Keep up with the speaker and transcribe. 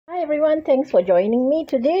Hi everyone, thanks for joining me.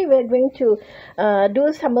 Today we're going to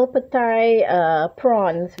do Sambal Petai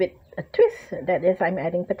prawns with a twist. That is, I'm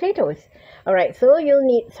adding potatoes. Alright, so you'll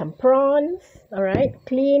need some prawns, alright,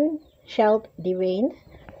 clean, shelled, deveined.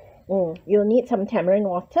 You'll need some tamarind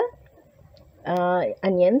water,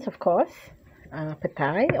 onions of course,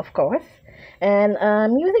 petai of course, and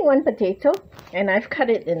I'm using one potato and I've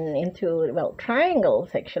cut it into, well,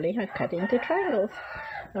 triangles actually. I've cut it into triangles.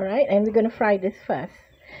 Alright, and we're going to fry this first.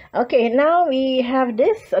 Okay, now we have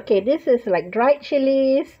this. Okay, this is like dried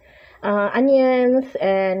chilies, onions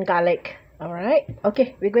and garlic. Alright,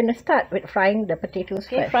 okay, we're going to start with frying the potatoes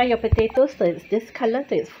first. Fry your potatoes till it's this color,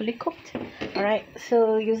 till it's fully cooked. Alright,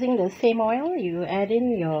 so using the same oil, you add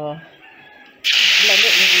in your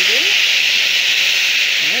blended ingredients.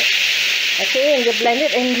 Alright. Okay, in the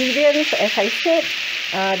blended ingredients, as I said,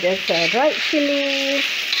 there's dried chilies,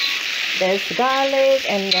 there's garlic,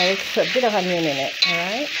 and there's a bit of onion in it.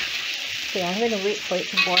 Alright, so I'm going to wait for it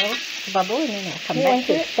to boil, to bubble, and then I'll come back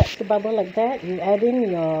to it. Start to bubble like that, you add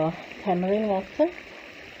in your tamarind water.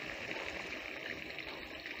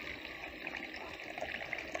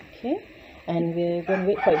 Okay, and we're going to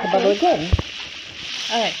wait for it to bubble again.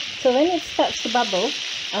 Alright, so when it starts to bubble,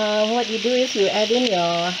 what you do is you add in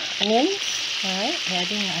your onions. Alright, you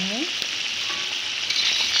add in your onions.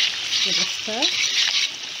 Give it a stir.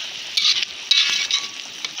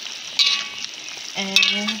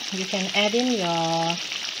 And you can add in your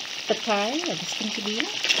petai, or the stinky bean.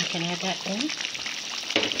 You can add that in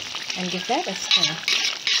and give that a stir.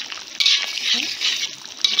 Okay.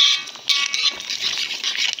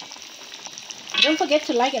 Don't forget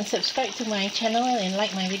to like and subscribe to my channel and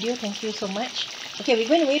like my video. Thank you so much. Okay, we're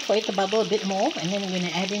going to wait for it to bubble a bit more, and then we're going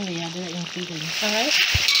to add in the other ingredients. Alright.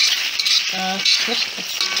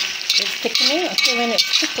 It's thickening. Okay, when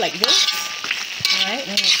it's thick like this, alright,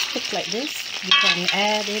 when it's thick like this, you can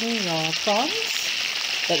add in your prawns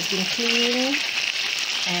that's been cleaned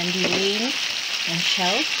and deveined and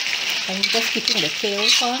shelled. I'm just keeping the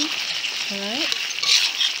tails on. Alright,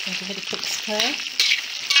 and give it a quick stir.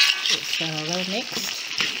 It's well mixed.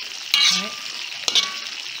 Alright.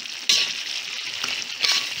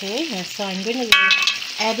 Okay, so I'm going to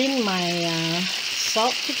add in my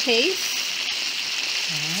salt to taste.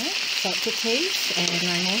 Alright, salt to taste, and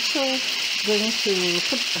I'm also going to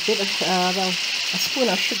put a bit of, a spoon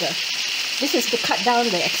of sugar. This is to cut down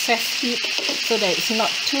the excess heat so that it's not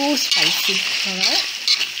too spicy. Alright,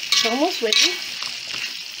 it's almost ready.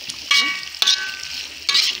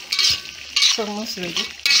 It's almost ready.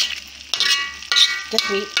 Just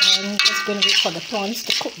wait, I'm just going to wait for the prawns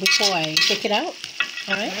to cook before I take it out.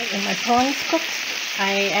 Alright, when my prawns cooked,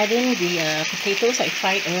 I add in the potatoes I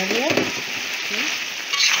fried earlier. Okay.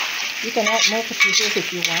 You can add more potatoes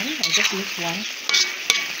if you want. I just use one.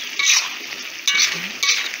 Okay.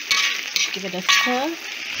 Give it a stir.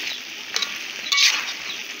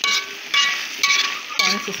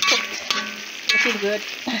 Once it's cooked, looking good.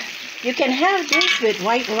 You can have this with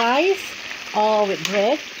white rice or with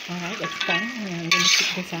bread. Alright, that's done. I'm going to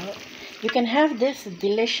take this out. You can have this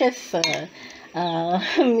delicious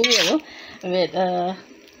meal with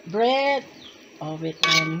bread or with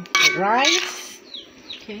rice.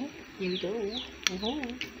 Okay. Here we go.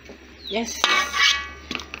 Yes,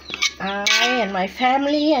 I and my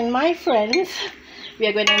family and my friends, we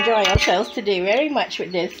are going to enjoy ourselves today very much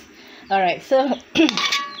with this. Alright, so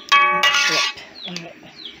alright.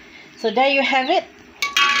 So there you have it,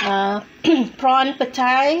 prawn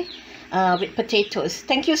petai with potatoes.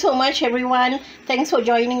 Thank you so much everyone. Thanks for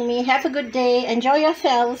joining me. Have a good day. Enjoy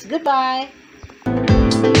yourselves. Goodbye.